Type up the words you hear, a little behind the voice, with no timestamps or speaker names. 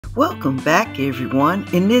Welcome back, everyone.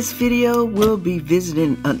 In this video, we'll be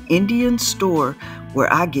visiting an Indian store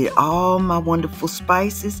where I get all my wonderful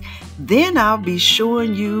spices. Then I'll be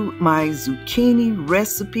showing you my zucchini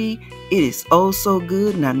recipe. It is oh so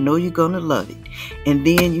good, and I know you're gonna love it. And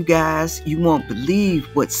then you guys, you won't believe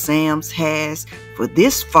what Sam's has for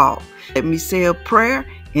this fall. Let me say a prayer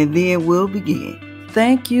and then we'll begin.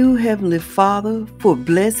 Thank you, Heavenly Father, for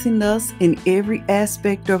blessing us in every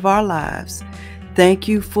aspect of our lives. Thank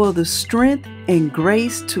you for the strength and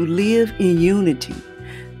grace to live in unity.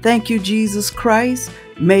 Thank you, Jesus Christ.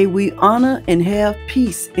 May we honor and have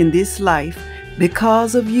peace in this life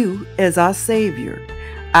because of you as our Savior.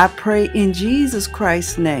 I pray in Jesus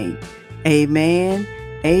Christ's name. Amen.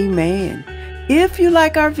 Amen. If you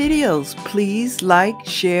like our videos, please like,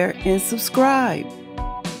 share, and subscribe.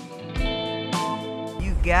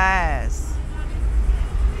 You guys,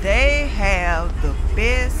 they have the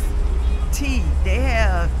best tea. They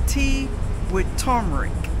have tea with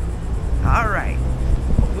turmeric. All right,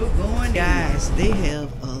 we're going, guys. They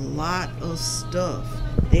have a lot of stuff.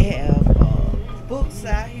 They have books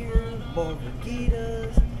out here,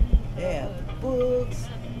 borgagitas. They have books,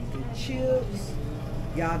 the chips.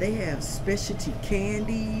 Y'all, they have specialty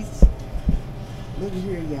candies. Look at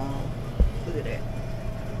here, y'all. Look at that.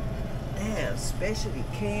 They have specialty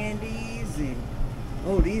candies and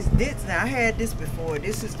this now I had this before.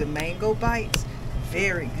 This is the mango bites,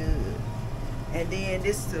 very good. And then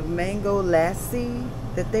this is the mango lassi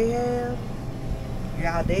that they have.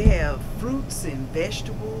 Y'all, they have fruits and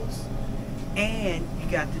vegetables, and you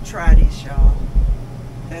got to try this, y'all.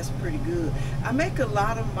 That's pretty good. I make a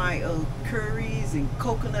lot of my curries and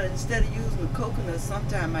coconut. Instead of using the coconut,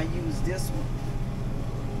 sometimes I use this one.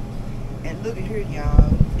 And look at here, y'all.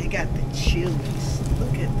 They got the chilies.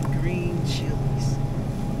 Look at the green chilies.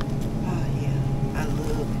 I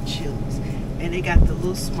love the chilies. And they got the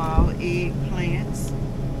little small eggplants,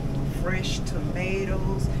 fresh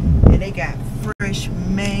tomatoes, and they got fresh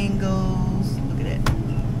mangoes. Look at that.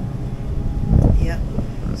 Yep.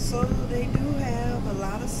 So they do have a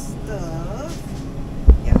lot of stuff.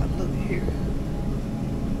 Y'all look here.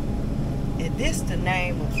 And this the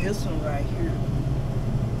name of this one right here.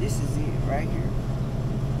 This is it right here.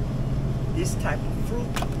 This type of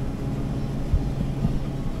fruit.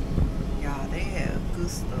 They have good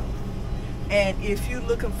stuff. And if you're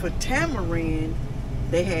looking for tamarind,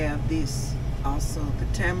 they have this also, the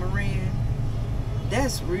tamarind.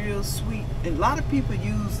 That's real sweet. And a lot of people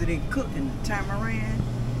use it in cooking, the tamarind.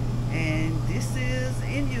 And this is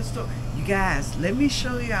Indian store. You guys, let me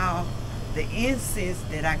show y'all the incense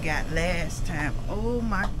that I got last time. Oh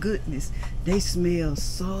my goodness, they smell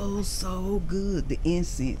so good, the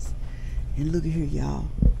incense. And look at here, y'all.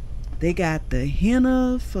 They got the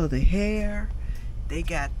henna for the hair. They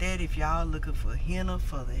got that if y'all looking for henna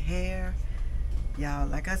for the hair. Y'all,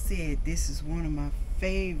 like I said, this is one of my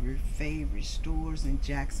favorite stores in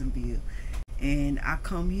Jacksonville. And I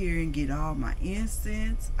come here and get all my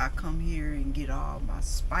incense. I come here and get all my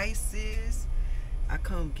spices. I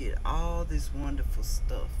come get all this wonderful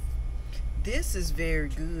stuff. This is very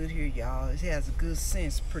good here, y'all. It has a good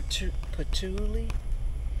scent, patchouli.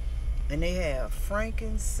 And they have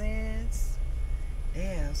frankincense. They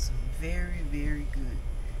have some very good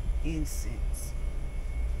incense.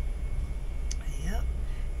 Yep.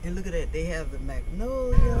 And look at that. They have the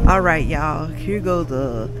magnolia. All right, y'all. Here goes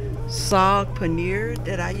the sag paneer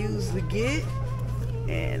that I usually get.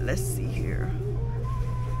 And let's see here.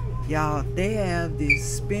 Y'all, they have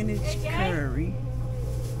this spinach curry.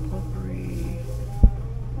 Pottery.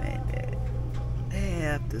 They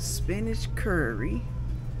have the spinach curry.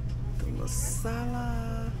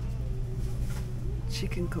 Masala,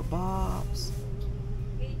 chicken kebabs.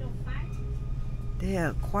 They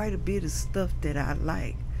have quite a bit of stuff that I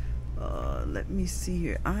like. Let me see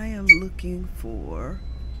here. I am looking for,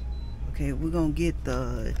 okay, we're gonna get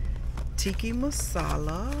the tiki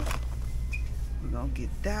masala. We're gonna get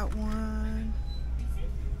that one.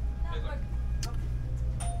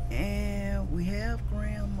 And we have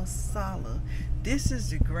gram masala. This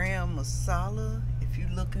is the gram masala. If you're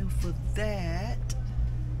looking for that,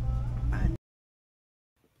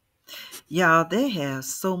 y'all, they have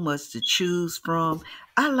so much to choose from.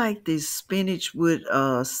 I like this spinach with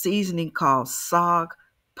seasoning called sag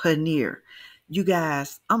paneer. You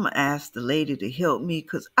guys, I'm gonna ask the lady to help me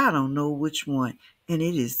because I don't know which one, and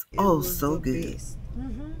it is so good.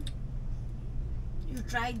 You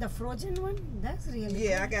tried the frozen one? That's really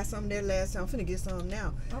good. I got some there last time. I'm finna get some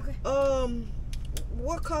now. Okay.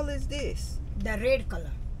 What color is this? The red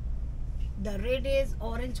color. The red is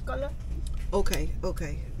orange color. Okay.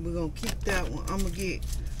 We're gonna keep that one. I'm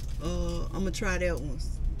gonna try that one.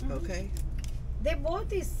 Okay. They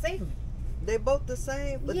both is same. They both the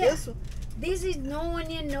same, but Yeah. this one. This is no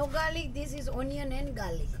onion, no garlic. This is onion and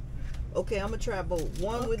garlic. Okay, I'm gonna try both.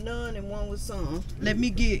 One with none and one with some. Let me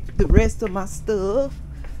get the rest of my stuff.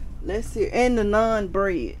 Let's see, and the naan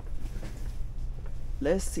bread.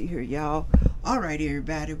 Let's see here, y'all. All right,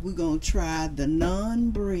 everybody, we're gonna try the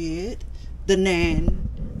naan bread, the naan.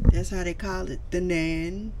 That's how they call it, the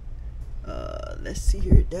naan. Let's see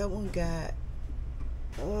here. That one got.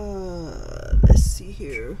 Let's see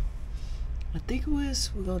here. I think we're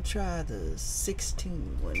gonna try the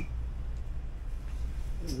 16 one.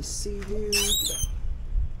 Let me see here.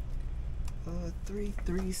 3,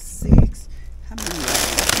 3, 6. How many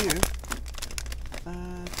are here?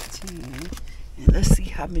 5, 10. And let's see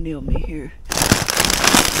how many of them in here.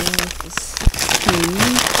 16.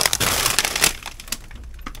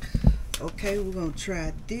 Okay, we're gonna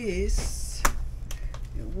try this.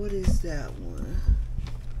 And what is that one?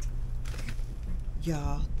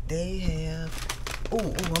 Y'all, they have. Oh,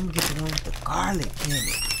 I'm gonna get the one with the garlic in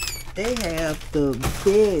it. They have the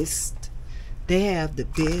best. They have the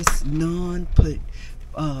best non-put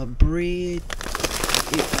bread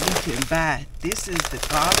if you can buy. This is the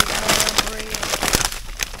garlic naan bread.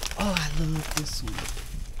 Oh, I love this one.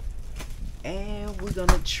 And we're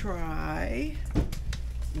gonna try.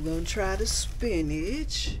 We're gonna try the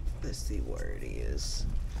spinach. Let's see where it is.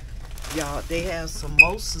 Y'all, they have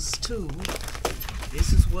samosas too.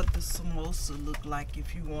 This is what the samosa look like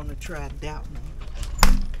if you want to try that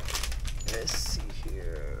one. Let's see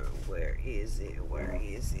here. Where is it? Where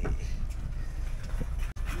is it?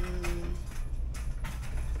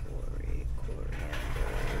 Coriander.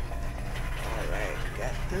 Alright,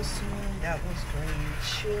 got this one. That one's green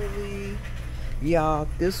chili. Y'all,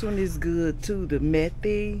 this one is good too. The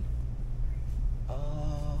methi.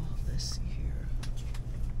 Let's see here.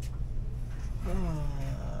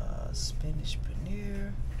 Spinach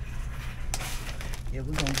paneer. Yeah,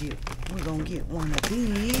 we're gonna get one of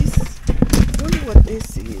these. I wonder what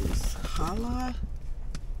this is. Challah.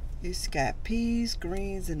 It's got peas,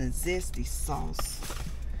 greens, and a zesty sauce.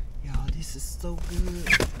 Y'all, this is so good.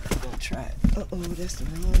 I'm gonna try it. Uh-oh, that's the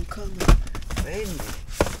wrong color. Wait a minute.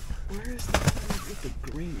 Where's the one with the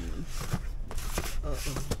green?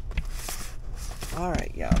 Uh-oh.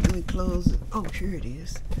 Alright, y'all, let me close it. Oh, here it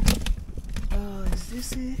is. Is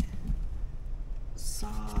this it?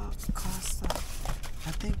 Soft casa.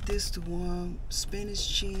 I think this the one. Spinach,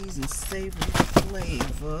 cheese, and savory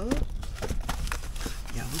flavor.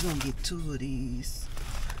 Yeah, we're gonna get 2 of these.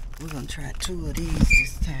 We're gonna try 2 of these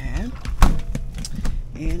this time.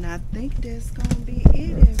 And I think that's gonna be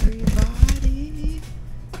it, everybody.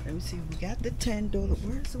 Let me see. We got the tandoori.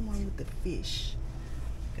 Where's the one with the fish?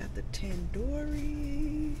 Got the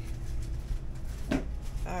tandoori.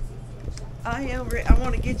 I am ready. I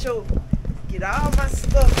want to get all my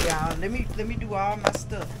stuff, y'all. Let me do all my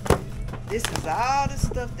stuff. This is all the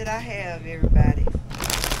stuff that I have, everybody.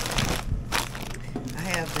 I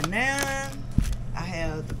have the naan. I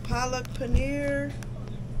have the palak paneer.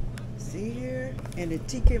 See here, and the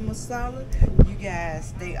tikka masala. You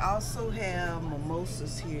guys, they also have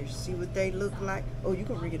mimosas here. See what they look like? Oh, you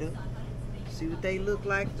can ring it up. See what they look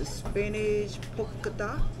like? The spinach polka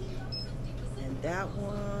dot. And that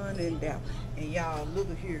one and that one. And y'all, look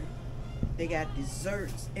at here. They got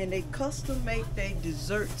desserts, and they custom make their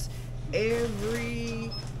desserts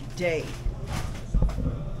every day.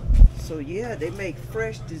 So yeah, they make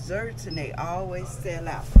fresh desserts, and they always sell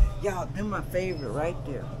out. Y'all, they're my favorite right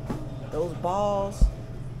there. Those balls,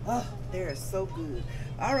 oh, they're so good.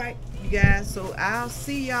 All right, you guys, so I'll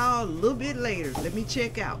see y'all a little bit later. Let me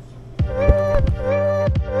check out.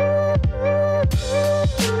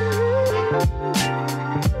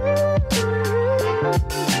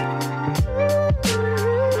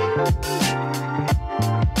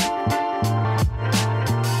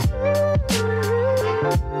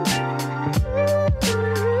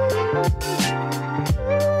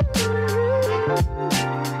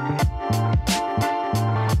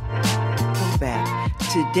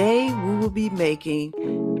 Today we will be making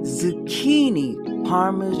zucchini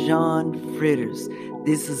Parmesan fritters.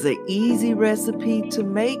 This is an easy recipe to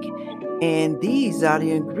make, and these are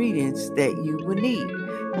the ingredients that you will need.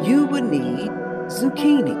 You will need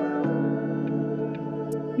zucchini.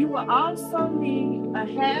 You will also need a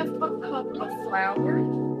half a cup of flour.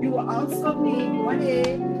 You will also need 1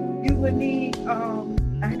 egg. You will need a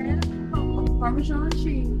half a cup of Parmesan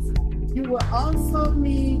cheese. You will also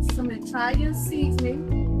need some Italian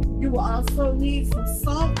seasoning. You will also need some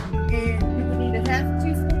salt, and you will need a half a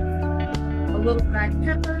teaspoon, a little black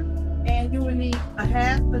pepper, and you will need a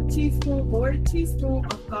half a teaspoon or a teaspoon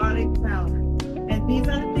of garlic powder. And these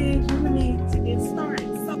are the things you will need to get started.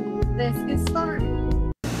 So let's get started.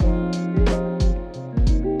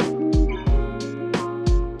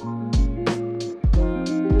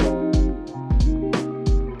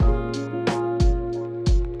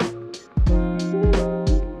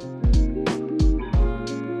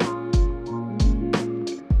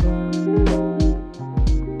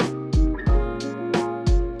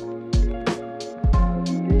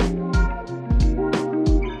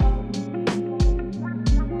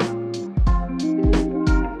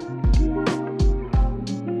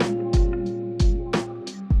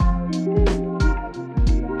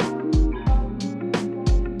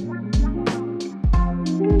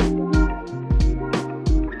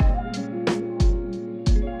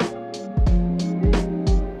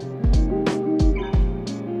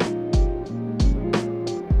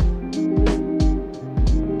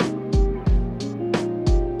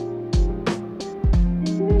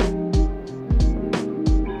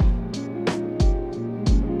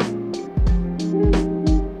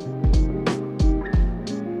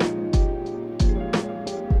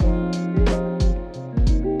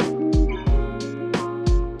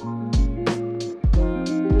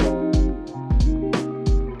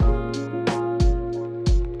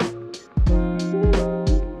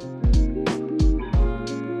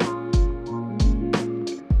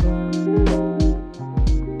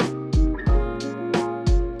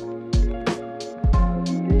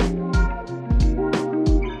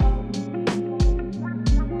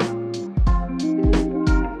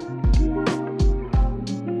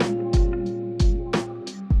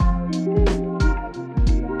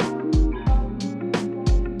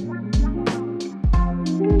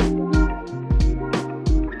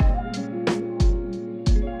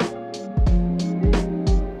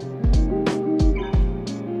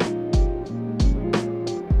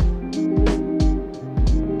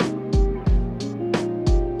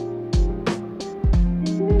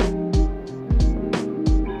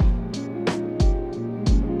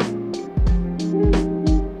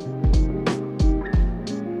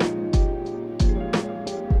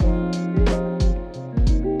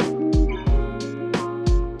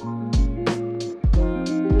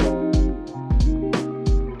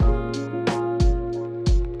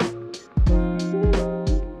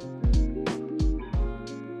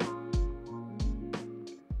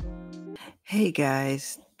 Hey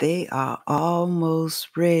guys, they are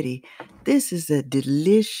almost ready. This is a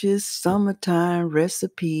delicious summertime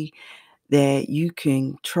recipe that you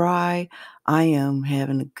can try. I am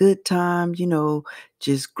having a good time,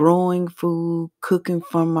 just growing food, cooking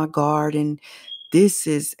from my garden. This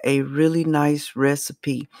is a really nice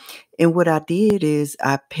recipe. And what I did is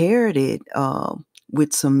I paired it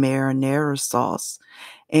with some marinara sauce.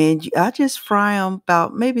 And I just fry them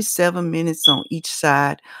about maybe 7 minutes on each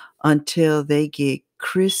side until they get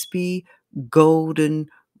crispy, golden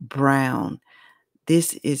brown.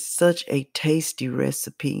 This is such a tasty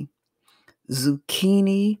recipe.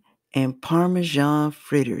 Zucchini and Parmesan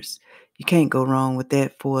fritters. You can't go wrong with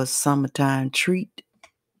that for a summertime treat.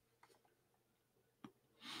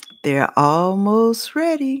 They're almost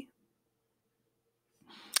ready.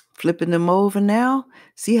 Flipping them over now.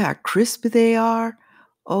 See how crispy they are?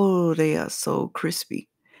 Oh, they are so crispy.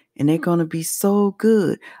 And they're going to be so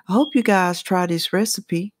good. I hope you guys try this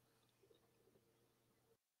recipe.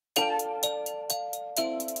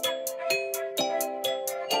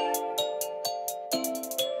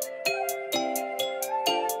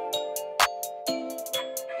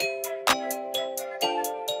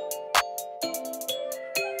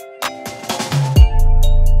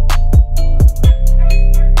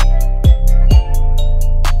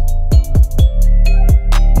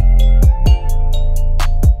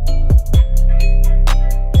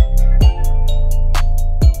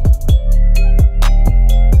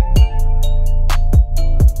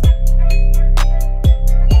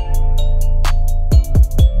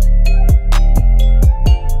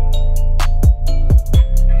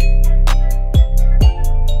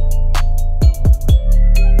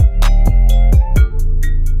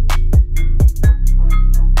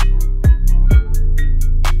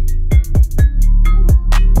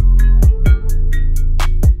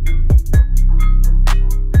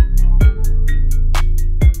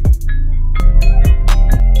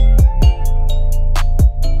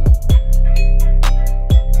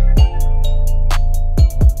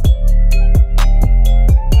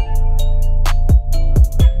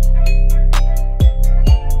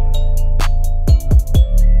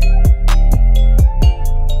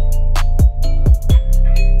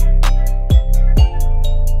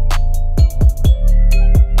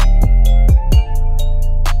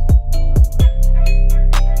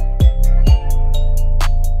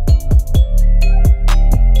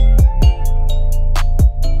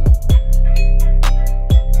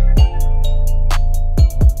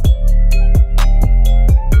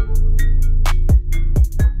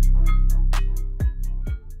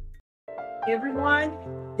 Everyone,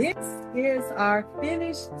 this is our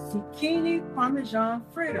finished zucchini parmesan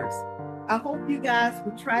fritters. I hope you guys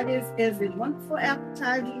will try this as a wonderful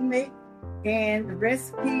appetizer to make, and the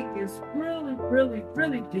recipe is really, really,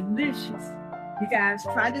 really delicious. You guys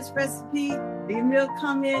try this recipe, leave me a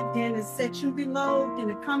comment in the section below in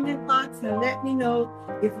the comment box and let me know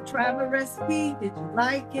if you try the recipe, did you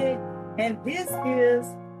like it? And this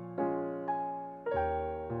is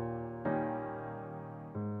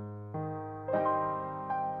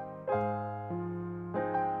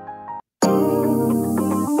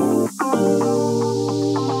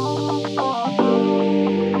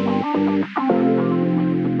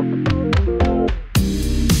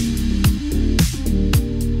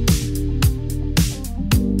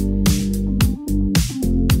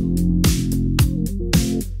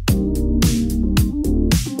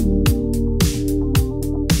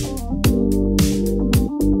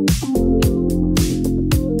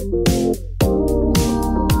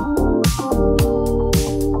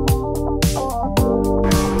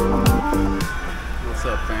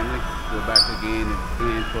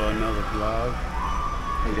for another vlog.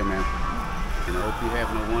 Hey there, man. And I hope you're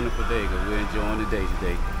having a wonderful day, because we're enjoying the day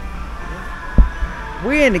today.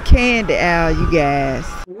 we're in the candy aisle, you guys.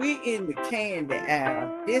 We're in the candy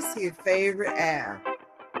aisle. This is your favorite aisle.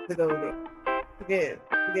 Look over there. Look at it.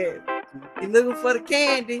 Look at it. You looking for the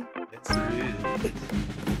candy? That's it.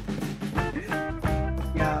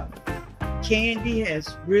 Y'all, candy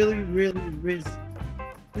has really, really risen.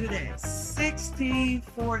 Look at that.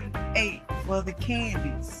 $16.48 for the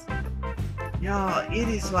candies. Y'all, it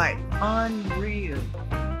is like unreal.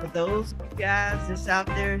 For those guys that's out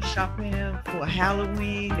there shopping for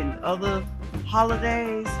Halloween and other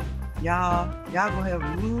holidays, y'all gonna have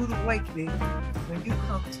a rude awakening when you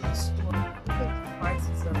come to the store. Look at the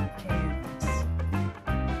prices of the candies.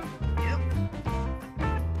 Yep.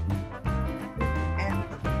 And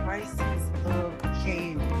the prices of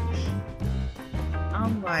candies.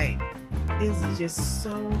 I'm like, this is just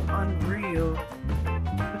so unreal.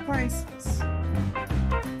 The prices.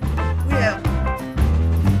 We have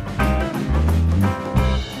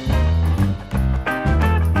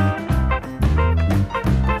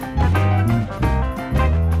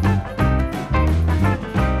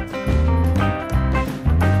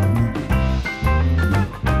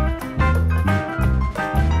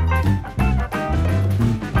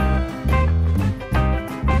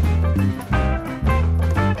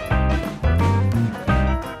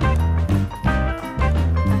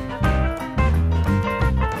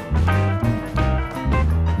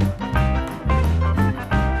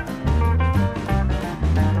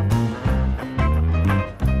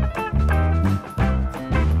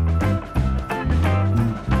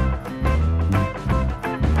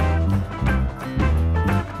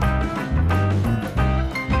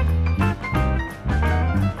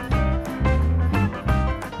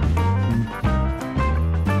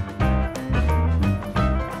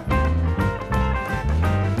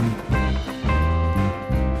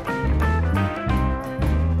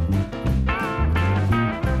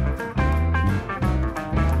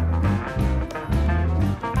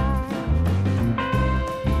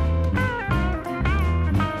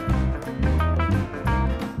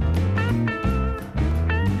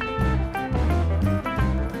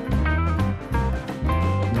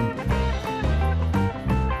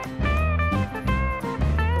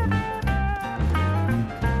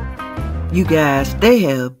you guys, they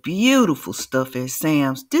have beautiful stuff at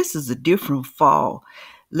Sam's. This is a different fall.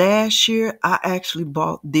 Last year, I actually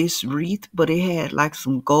bought this wreath, but it had like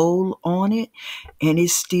some gold on it, and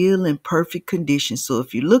it's still in perfect condition. So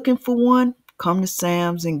if you're looking for one, come to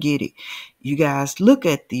Sam's and get it. You guys, look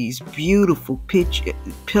at these beautiful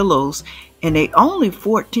pillows, and they only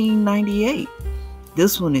 $14.98.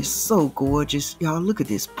 This one is so gorgeous. Y'all, look at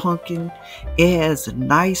this pumpkin. It has a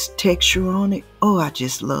nice texture on it. Oh, I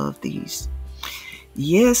just love these.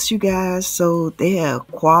 Yes, you guys, so they have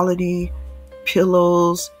quality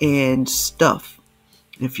pillows and stuff.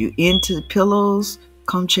 If you're into the pillows,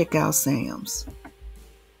 come check out Sam's.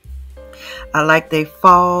 I like their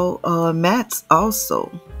fall mats also.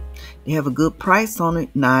 They have a good price on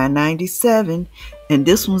it, $9.97. And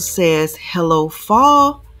this one says, Hello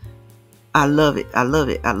Fall. I love it. I love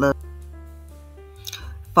it. I love it.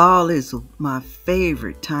 Fall is my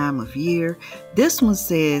favorite time of year. This one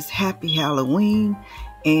says Happy Halloween,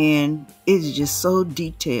 and it's just so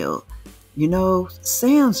detailed. You know,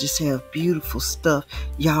 Sam's just have beautiful stuff.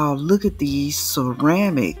 Y'all, look at these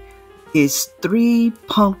ceramic. It's 3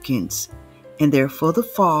 pumpkins, and they're for the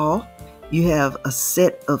fall. You have a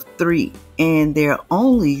set of 3, and they're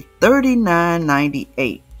only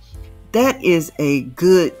 $39.98. that is a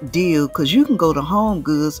good deal because you can go to Home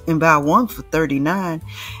Goods and buy one for $39.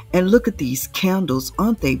 And look at these candles.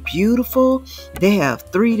 Aren't they beautiful? They have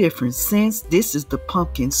 3 different scents. This is the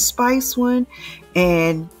pumpkin spice one.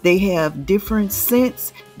 And they have different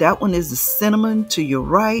scents. That one is the cinnamon to your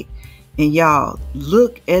right. And y'all,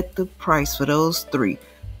 look at the price for those 3.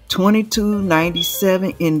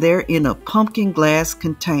 $22.97, and they're in a pumpkin glass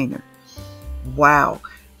container. Wow.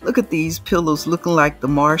 Look at these pillows looking like the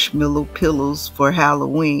marshmallow pillows for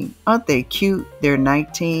Halloween. Aren't they cute? They're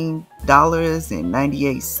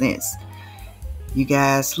 $19.98. You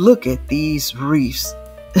guys, look at these wreaths.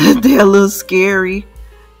 They're a little scary,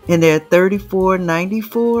 and they're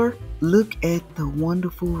 $34.94. Look at the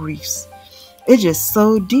wonderful wreaths. It's just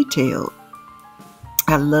so detailed.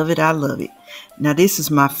 I love it. I love it. Now, this is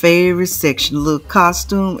my favorite section, little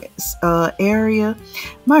costume area.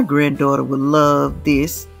 My granddaughter would love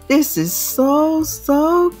this. This is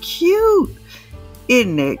so cute.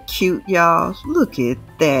 Isn't that cute, y'all? Look at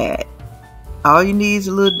that. All you need is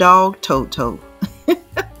a little dog, Toto.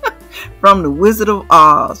 From the Wizard of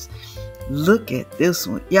Oz. Look at this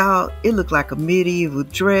one. Y'all, it looked like a medieval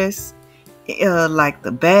dress. Like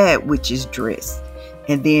the Bad Witch's dress.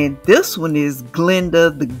 And then this one is Glinda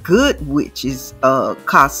the Good Witch's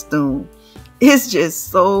costume. It's just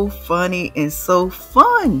so funny and so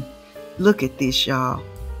fun. Look at this, y'all.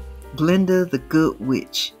 Glinda the Good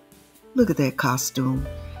Witch. Look at that costume.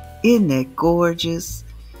 Isn't that gorgeous?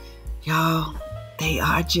 Y'all, they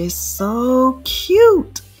are just so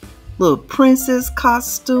cute. Little princess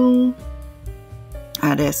costume.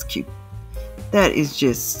 Ah, that's cute. That is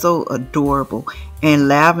just so adorable. And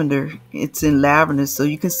lavender, it's in lavender, so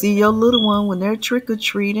you can see your little one when they're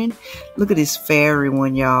trick-or-treating. Look at this fairy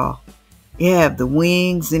one, y'all. You have the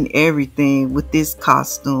wings and everything with this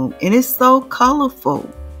costume, and it's so colorful.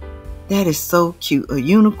 That is so cute. A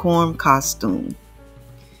unicorn costume.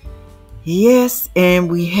 Yes,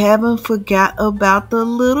 and we haven't forgot about the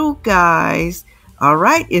little guys. All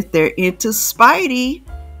right, if they're into Spidey.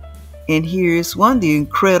 And here's one, the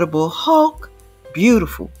Incredible Hulk.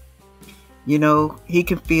 Beautiful. You know, he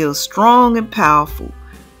can feel strong and powerful.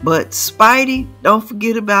 But Spidey, don't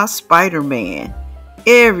forget about Spider-Man.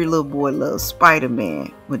 Every little boy loves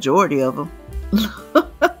Spider-Man. Majority of them.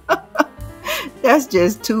 That's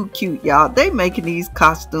just too cute, y'all. They making these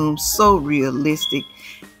costumes so realistic.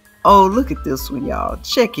 Oh, look at this one, y'all.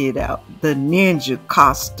 Check it out. The ninja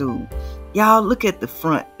costume. Y'all, look at the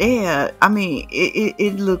front. There, I mean,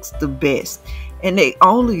 it looks the best. And they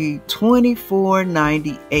only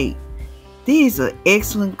 $24.98. These are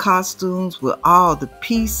excellent costumes with all the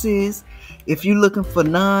pieces. If you're looking for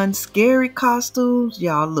non-scary costumes,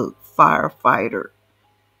 y'all look, firefighter.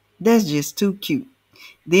 That's just too cute.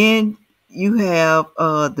 Then you have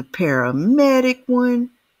the paramedic one.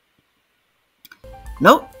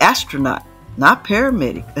 Nope, astronaut. Not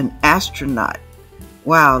paramedic, an astronaut.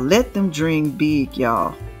 Wow, let them dream big,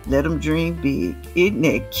 y'all. Let them dream big. Isn't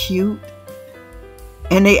that cute?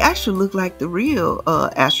 And they actually look like the real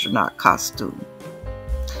astronaut costume.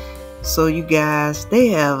 So you guys, they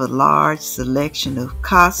have a large selection of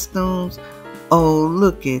costumes. Oh,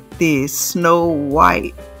 look at this, Snow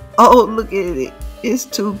White. Oh, look at it. It's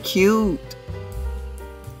too cute.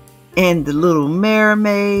 And the Little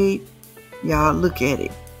Mermaid. Y'all, look at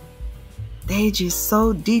it. They just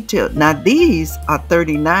so detailed. Now, these are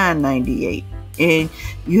 $39.98. And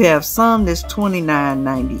you have some that's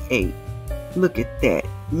 $29.98. Look at that.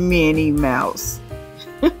 Minnie Mouse.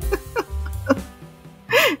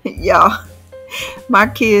 Y'all, my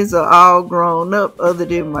kids are all grown up other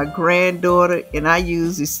than my granddaughter, and I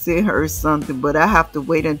usually send her something, but I have to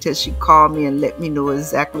wait until she calls me and let me know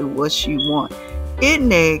exactly what she wants. Isn't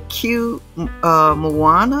that cute?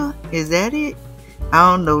 Moana? Is that it?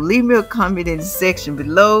 I don't know. Leave me a comment in the section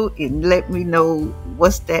below and let me know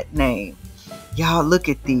what's that name. Y'all, look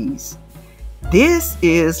at these. This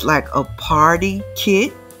is like a party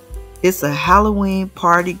kit. It's a Halloween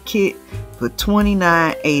party kit for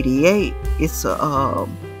 $29.88. It's a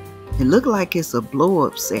it look like it's a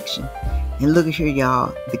blow-up section. And look at here,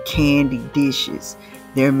 y'all, the candy dishes.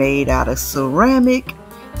 They're made out of ceramic,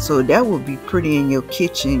 so that would be pretty in your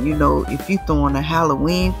kitchen. You know, if you're throwing a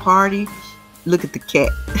Halloween party. Look at the cat.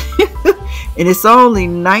 And it's only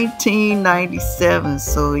 $19.97.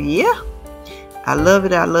 So yeah, I love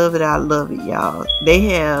it. I love it. I love it, y'all. They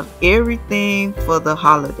have everything for the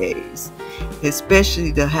holidays,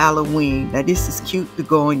 especially the Halloween. Now this is cute to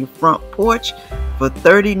go on your front porch for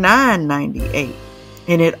 $39.98.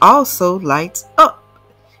 And it also lights up.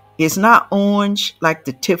 It's not orange like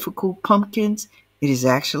the typical pumpkins. It is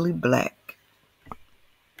actually black.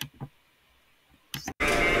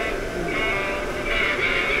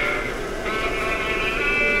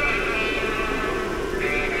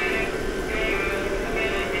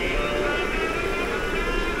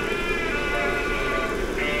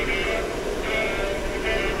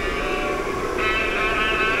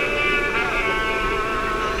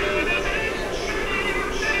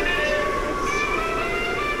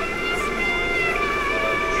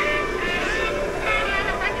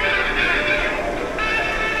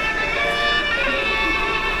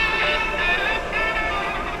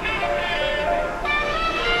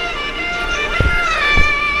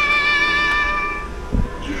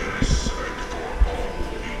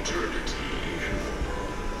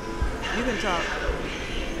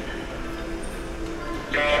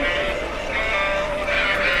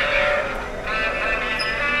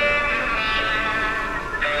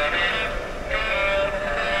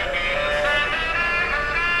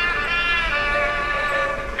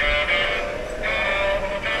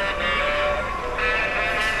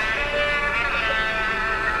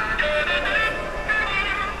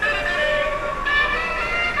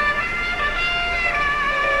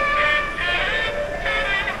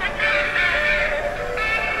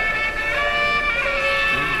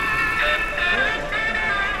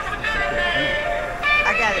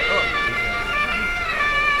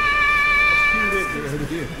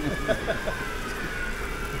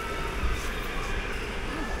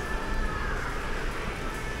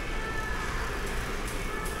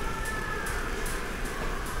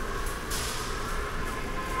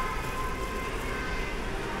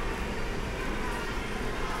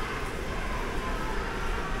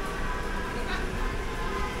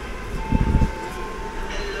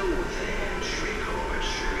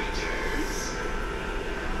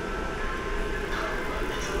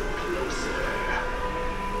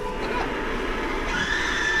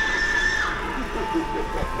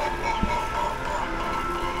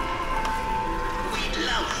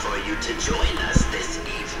 you to join us this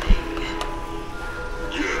evening.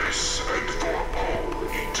 Yes, and for all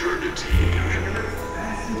eternity.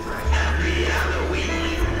 Happy Halloween.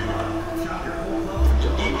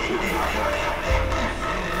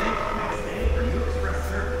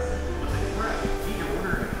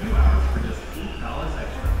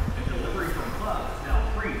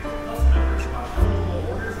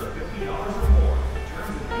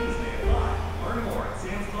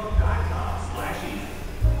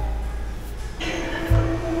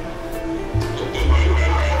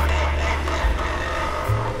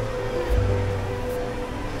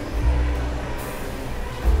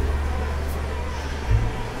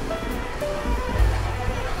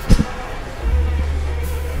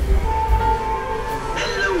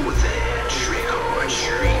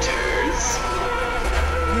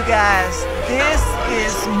 Guys, this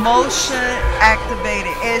is motion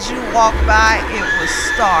activated. As you walk by, it will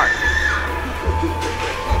start.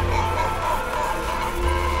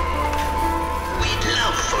 We'd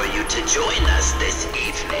love for you to join us this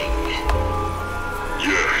evening.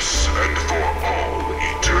 Yes, and for all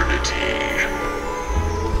eternity.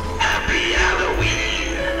 Happy Halloween.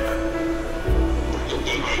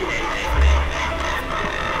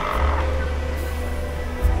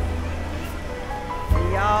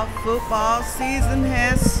 Y'all, football season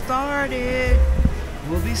has started.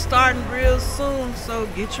 We'll be starting real soon, so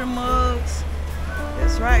get your mugs.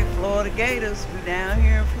 That's right, Florida Gators. We down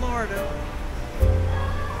here in Florida.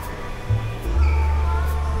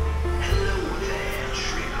 Hello there,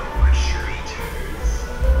 trick-or-treaters.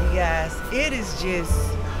 You guys, it is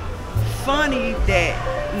just funny that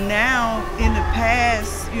now in the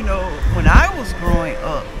past, you know, when I was growing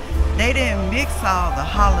up, they didn't mix all the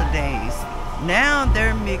holidays. Now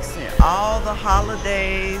they're mixing all the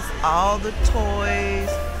holidays, all the toys,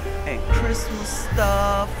 and Christmas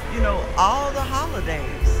stuff, you know, all the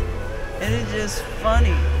holidays. And it's just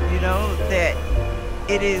funny, you know, that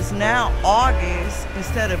it is now August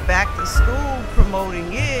instead of back to school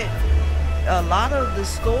promoting it. A lot of the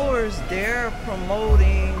stores, they're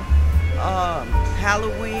promoting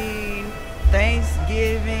Halloween,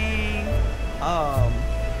 Thanksgiving,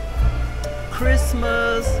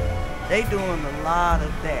 Christmas. They doing a lot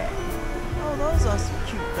of that. Oh, those are some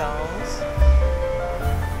cute dolls.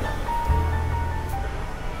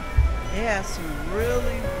 They have some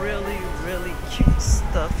really, really, really cute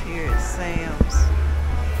stuff here at Sam's.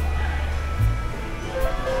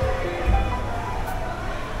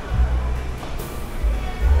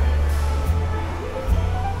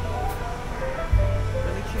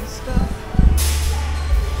 Really cute stuff.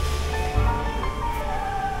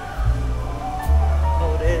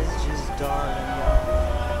 Oh, that is just darling, y'all.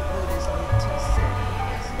 Oh, this new tea set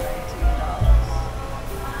is $19.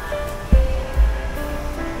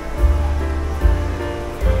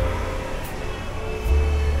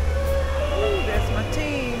 Ooh, that's my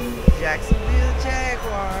team, Jacksonville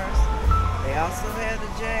Jaguars. They also have the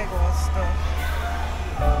Jaguar stuff.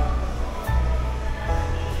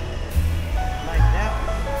 Like that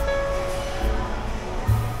one.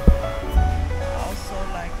 I also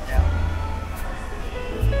like that one.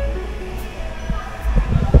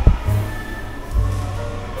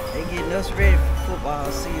 They getting us ready for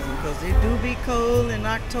football season because it do be cold in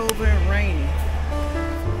October and rainy.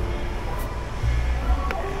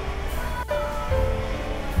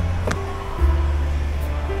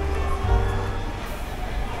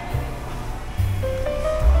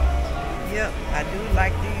 Yep, I do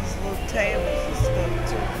like these little tables and stuff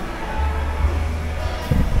too.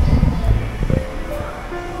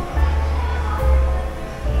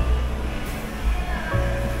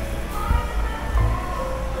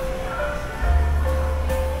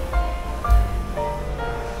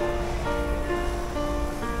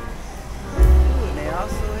 Ooh, and they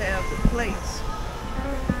also have the plates.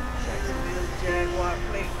 Jacksonville Jaguar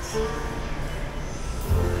plates.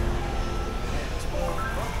 At $12.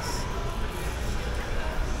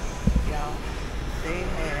 Y'all, they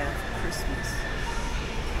have Christmas.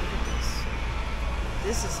 Look at this.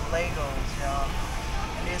 This is Legos, y'all.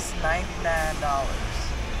 And it's $99.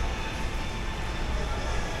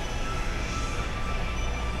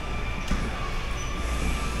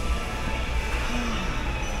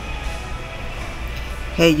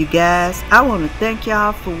 Hey, you guys, I want to thank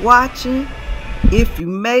y'all for watching. If you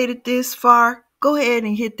made it this far, go ahead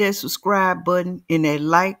and hit that subscribe button and that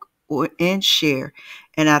like and share.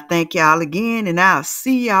 And I thank y'all again, and I'll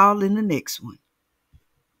see y'all in the next one.